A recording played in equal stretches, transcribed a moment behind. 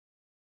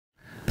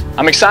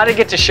I'm excited to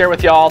get to share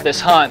with y'all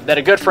this hunt that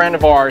a good friend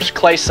of ours,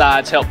 Clay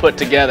Sides, helped put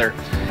together.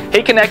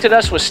 He connected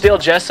us with Steele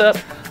Jessup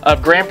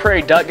of Grand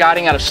Prairie Duck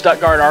Guiding out of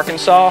Stuttgart,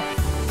 Arkansas,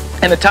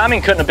 and the timing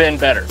couldn't have been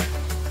better.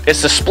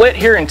 It's the split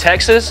here in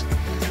Texas,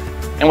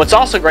 and what's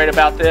also great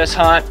about this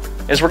hunt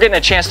is we're getting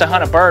a chance to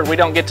hunt a bird we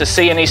don't get to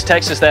see in East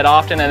Texas that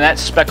often, and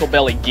that's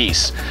Specklebelly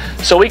Geese.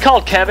 So we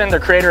called Kevin, the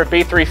creator of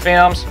B3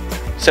 Films,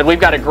 said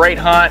we've got a great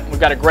hunt, we've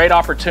got a great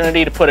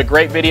opportunity to put a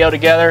great video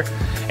together,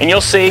 and you'll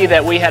see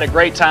that we had a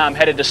great time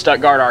headed to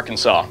Stuttgart,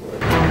 Arkansas.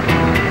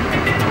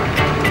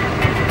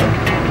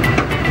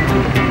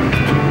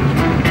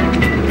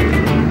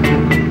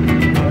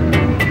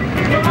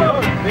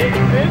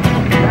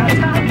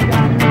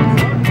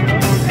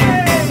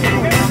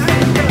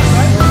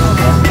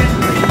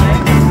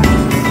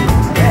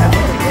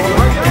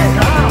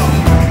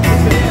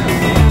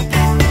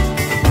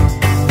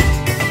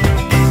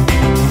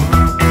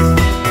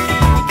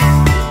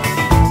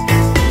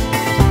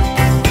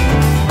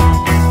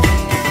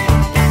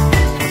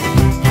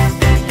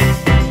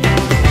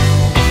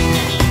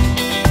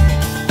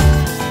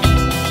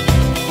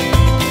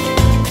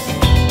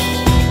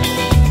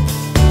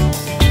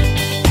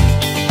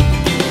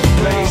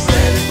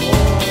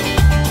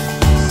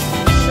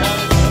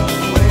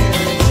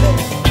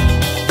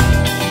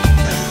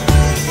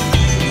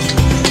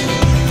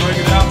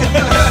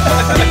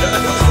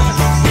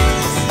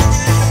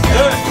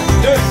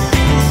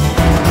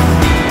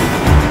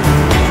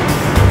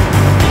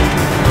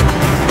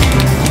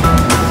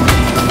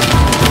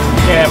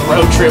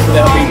 Road trip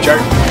without being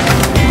jerked.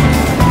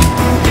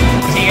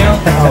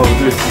 Oh,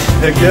 dude.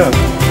 Heck yeah.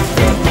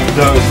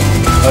 So,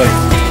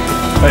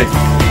 hey,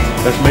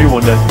 that's me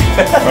one day.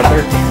 Right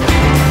there.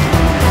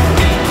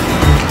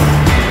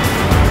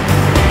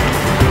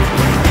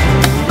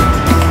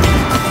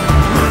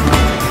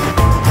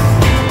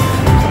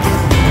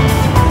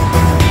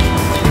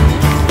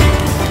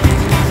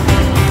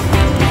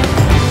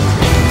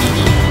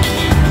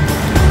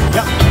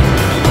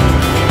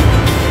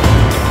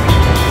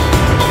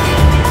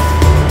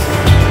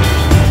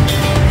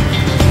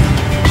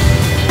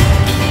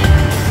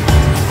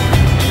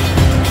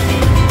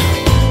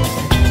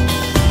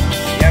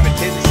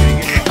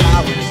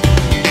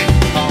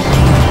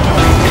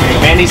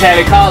 These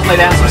Havoc Calls lay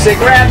down some sick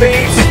rap beats.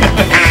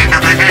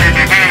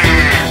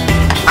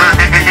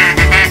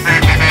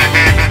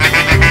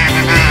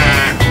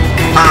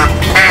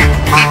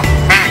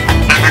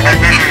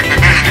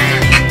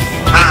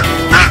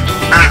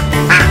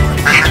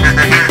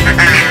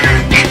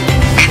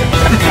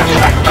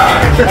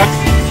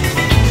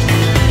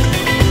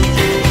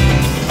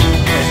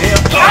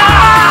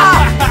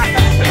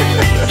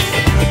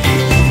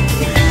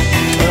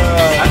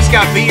 I just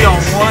got beat on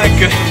one.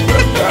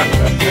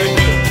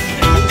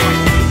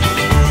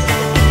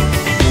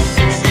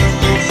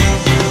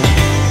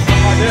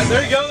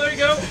 There you go, there you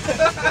go.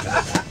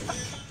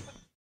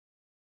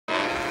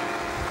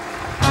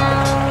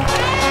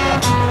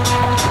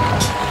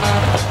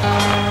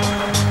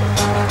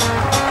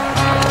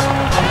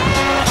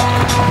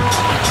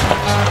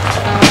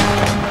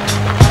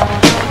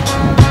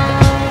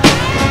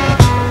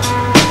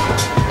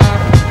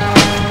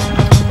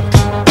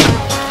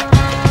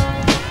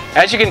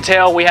 As you can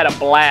tell, we had a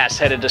blast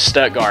headed to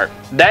Stuttgart.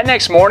 That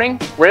next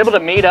morning, we're able to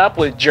meet up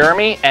with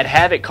Jeremy at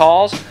Havoc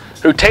Calls,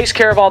 who takes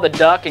care of all the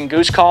duck and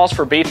goose calls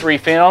for B3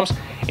 Films,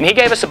 and he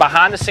gave us a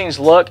behind-the-scenes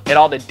look at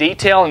all the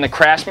detail and the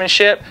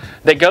craftsmanship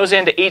that goes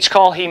into each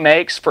call he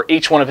makes for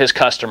each one of his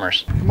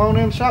customers. Come on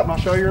in the shop and I'll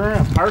show you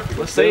around. Perfect,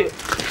 let's see it.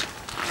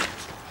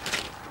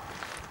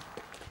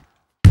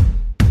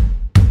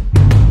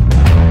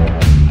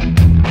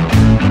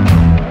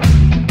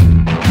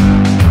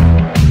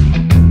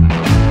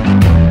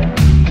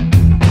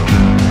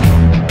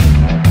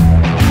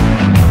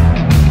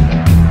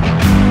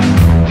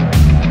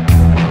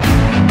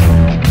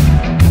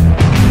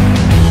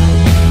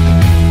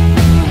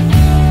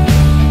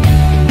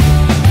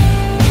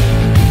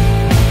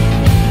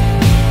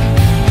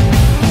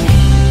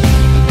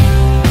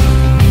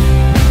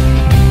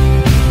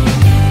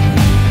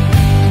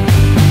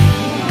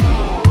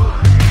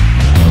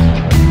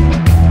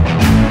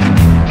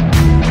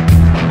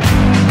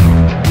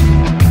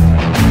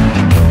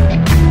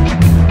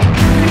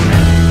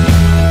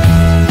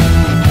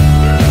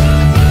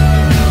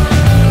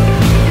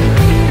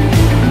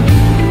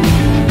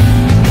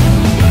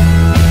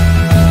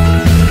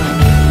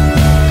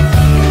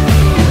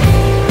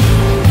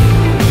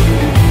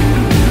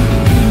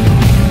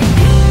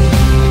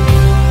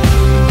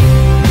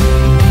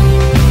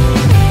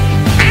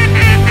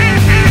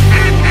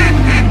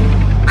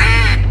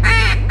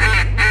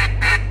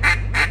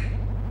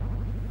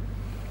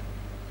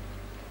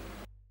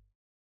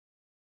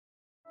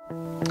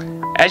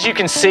 As you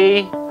can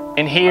see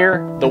and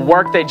hear, the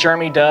work that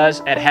Jeremy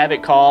does at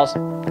Havoc Calls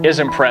is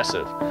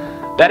impressive.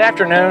 That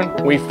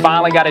afternoon, we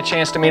finally got a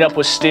chance to meet up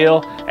with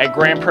Steele at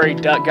Grand Prairie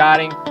Duck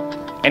Guiding,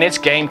 and it's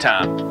game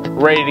time.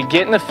 Ready to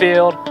get in the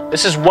field.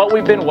 This is what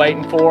we've been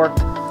waiting for.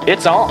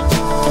 It's on.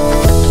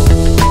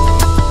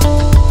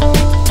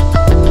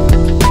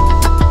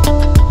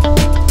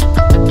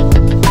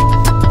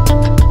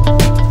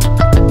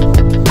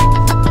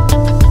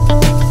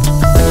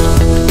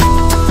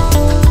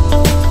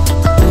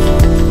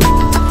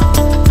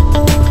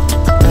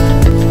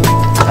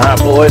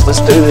 boys.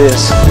 Let's do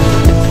this.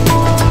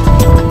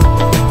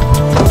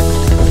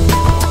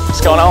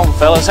 What's going on,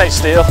 fellas? Hey,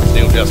 Steele.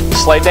 Steele Jessup.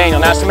 Slade Daniel,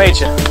 nice to meet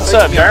you. What's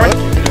up, Jeremy?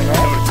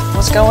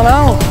 What's going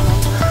on?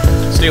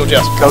 Steele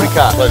Jessup. Cody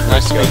Cott.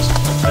 Nice to meet you.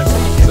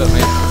 What's up,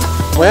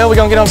 man? Well, we're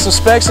gonna get on some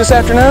specs this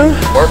afternoon.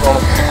 Work on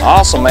them.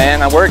 Awesome,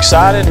 man. We're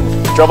excited.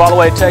 Drove all the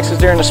way to Texas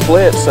during the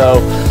split, so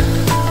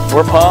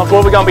we're pumped.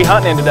 What are we gonna be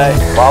hunting in today?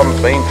 Bottom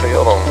bean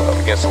field on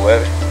up against the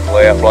levee.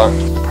 Layout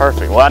blind.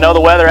 Perfect. Well, I know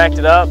the weather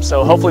acted up,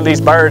 so hopefully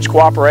these birds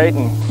cooperate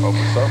and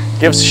Hopefully so.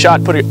 give us a shot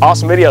to put an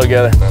awesome video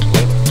together.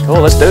 Absolutely.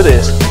 Cool, let's do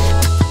this.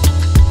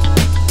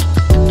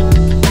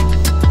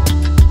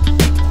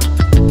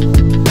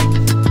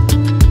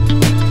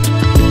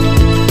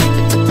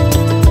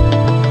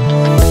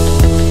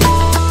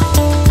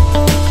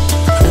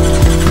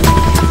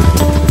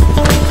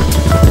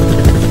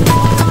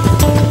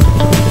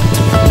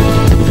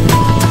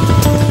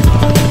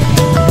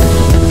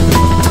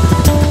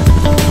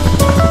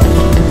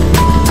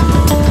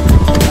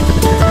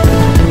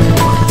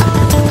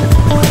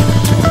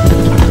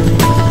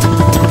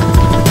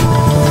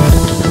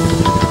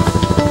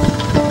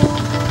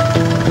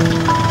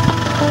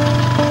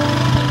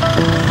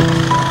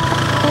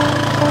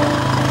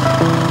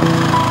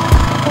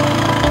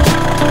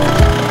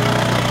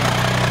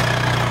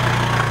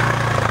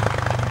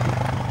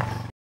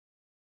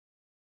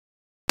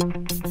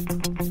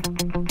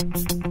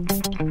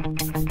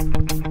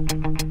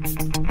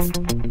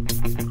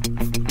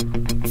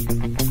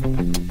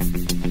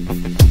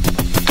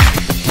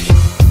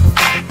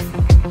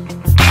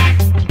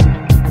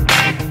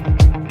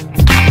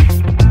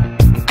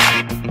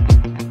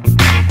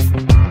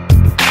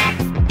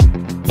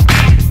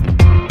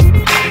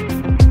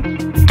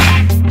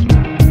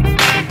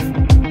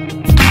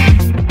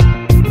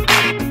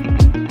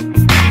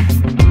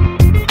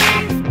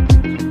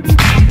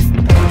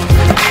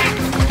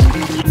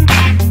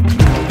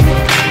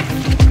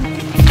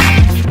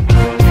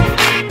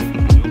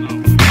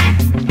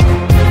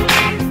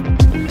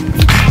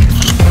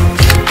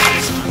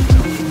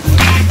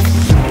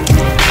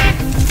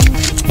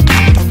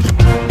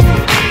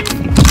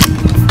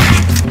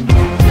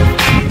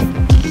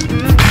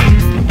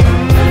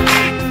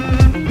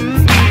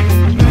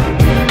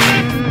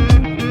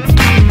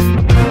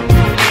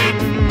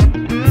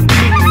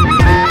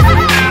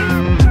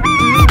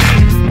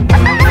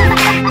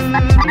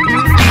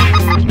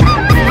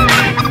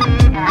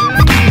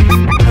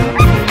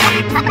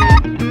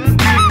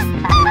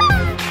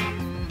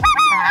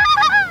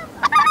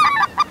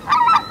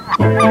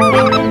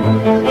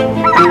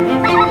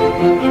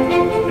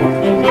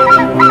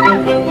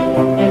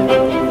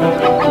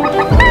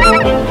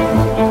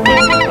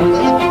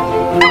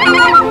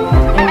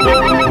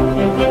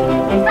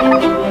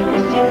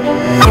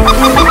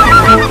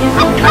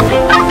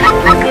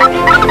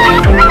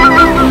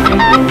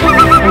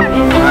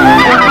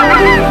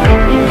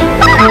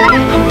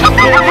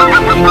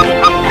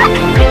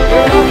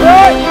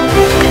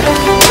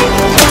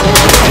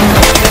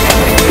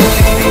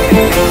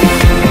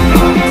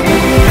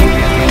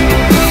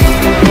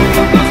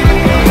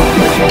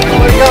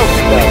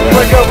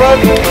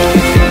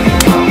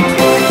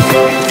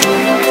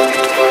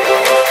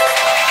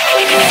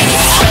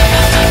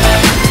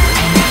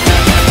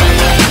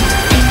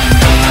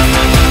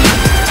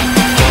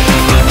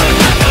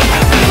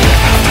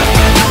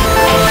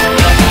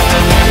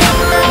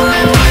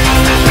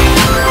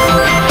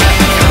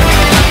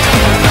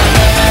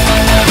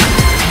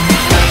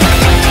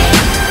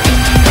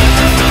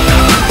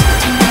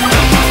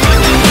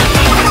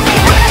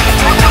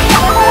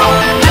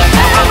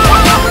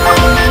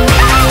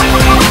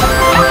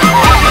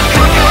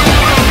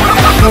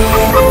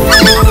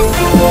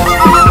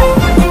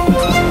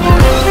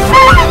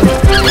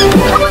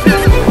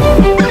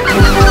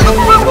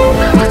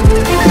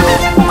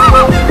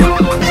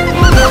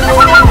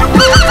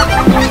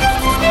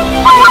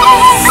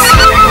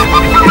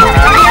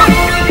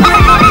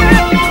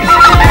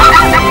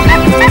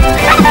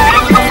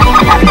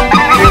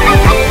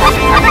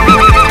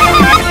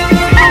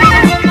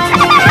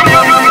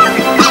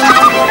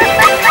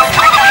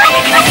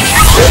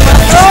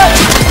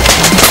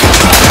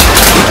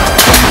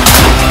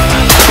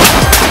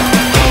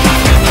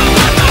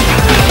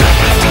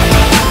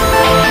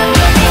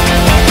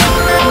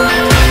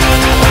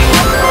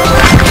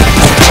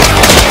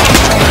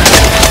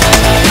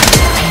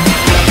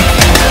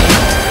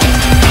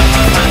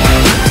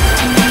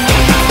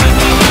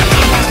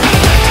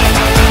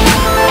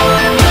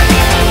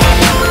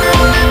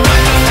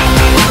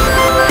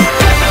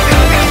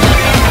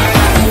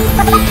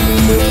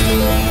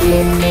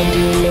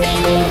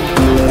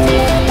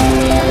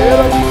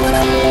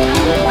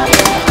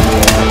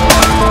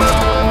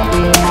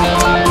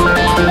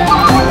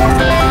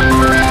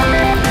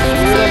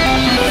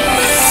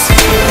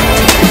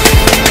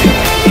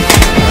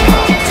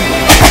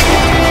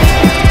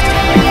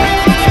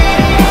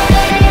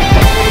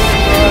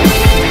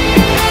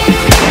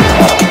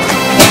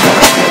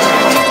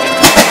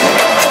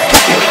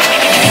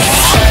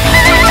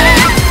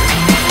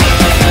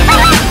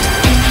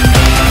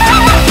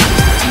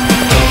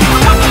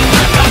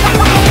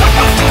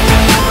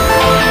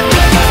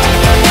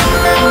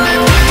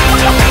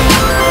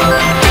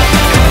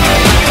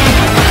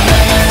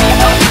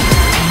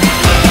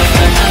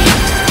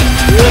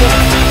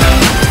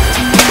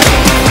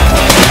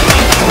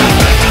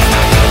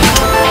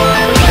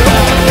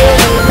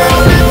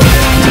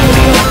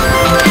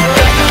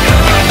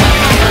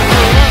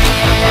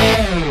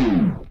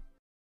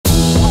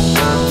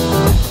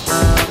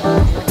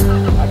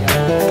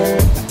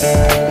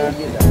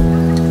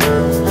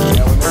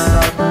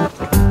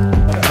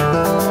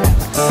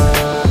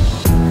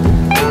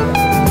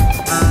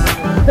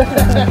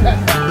 That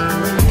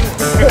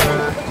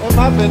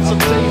might have been some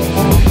team.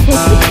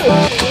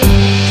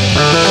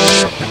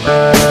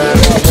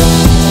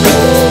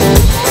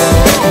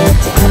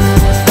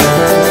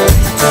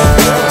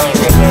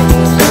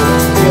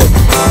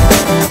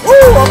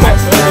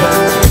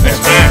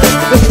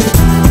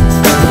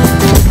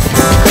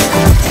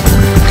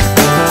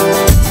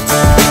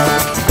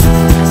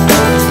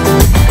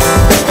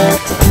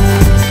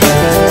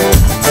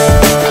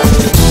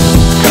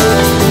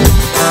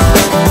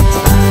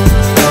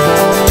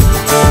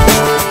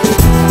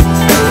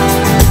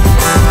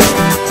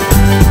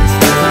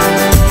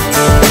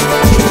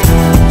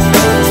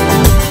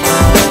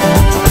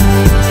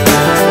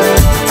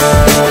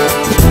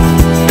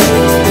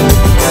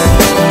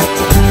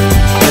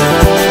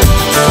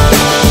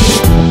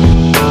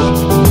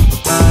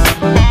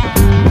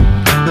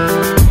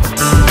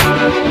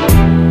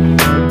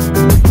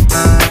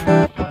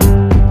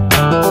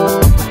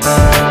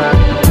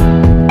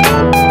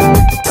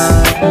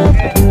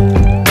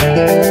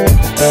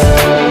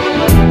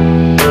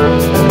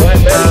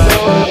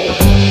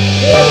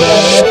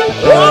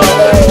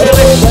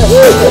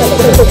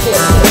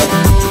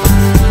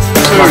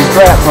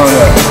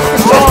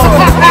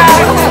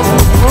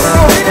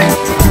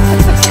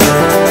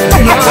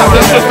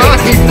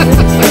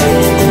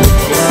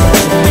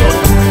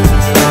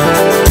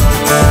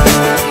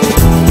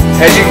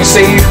 As you can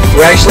see,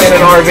 we're actually in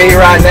an RV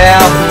right now.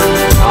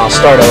 I'll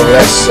start over,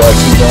 that's too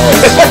bad.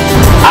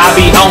 I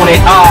be on it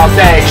all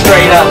day,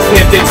 straight up.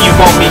 If you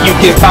want me, you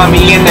can find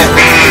me in that.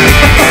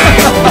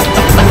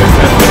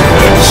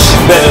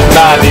 That does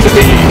not need to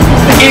be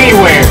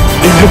anywhere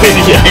in the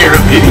video. Here, a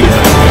video.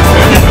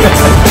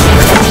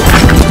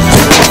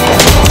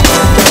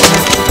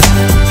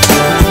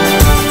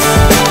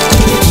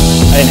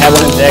 I didn't have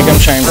one in the daggum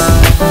chamber.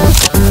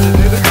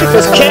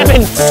 Because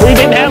Kevin, we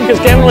didn't have him because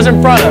Kevin was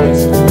in front of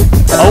us.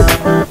 Oh.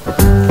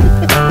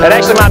 That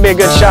actually might be a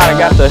good shot. I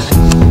got the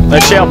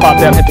shell popped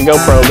out and hit the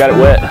GoPro, got it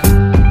wet.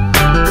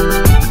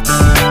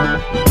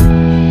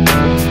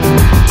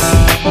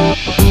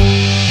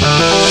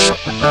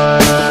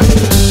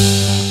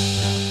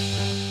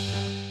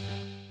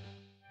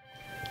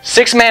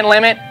 Six-man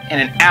limit in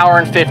an hour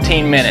and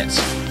 15 minutes.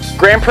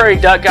 Grand Prairie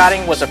Duck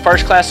Guiding was a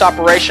first-class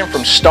operation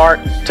from start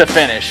to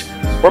finish.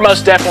 We're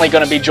most definitely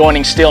going to be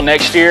joining Steele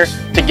next year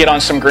to get on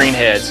some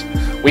greenheads.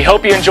 We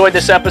hope you enjoyed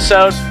this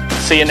episode.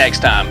 See you next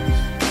time.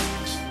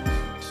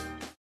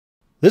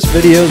 This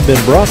video has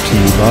been brought to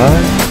you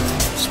by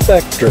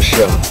Spectra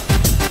Shop.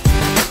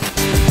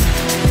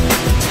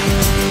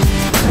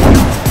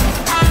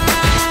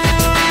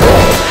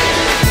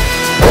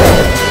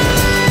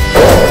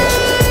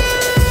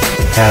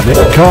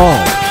 Havoc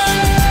Calls.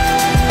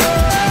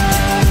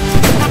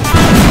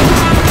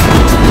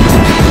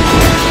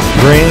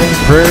 Grand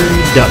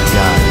Prairie Duck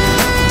Guiding.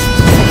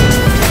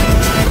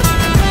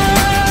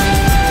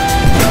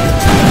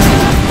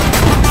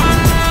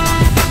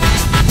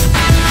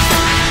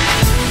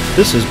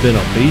 This has been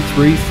a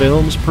B3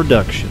 Films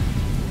production.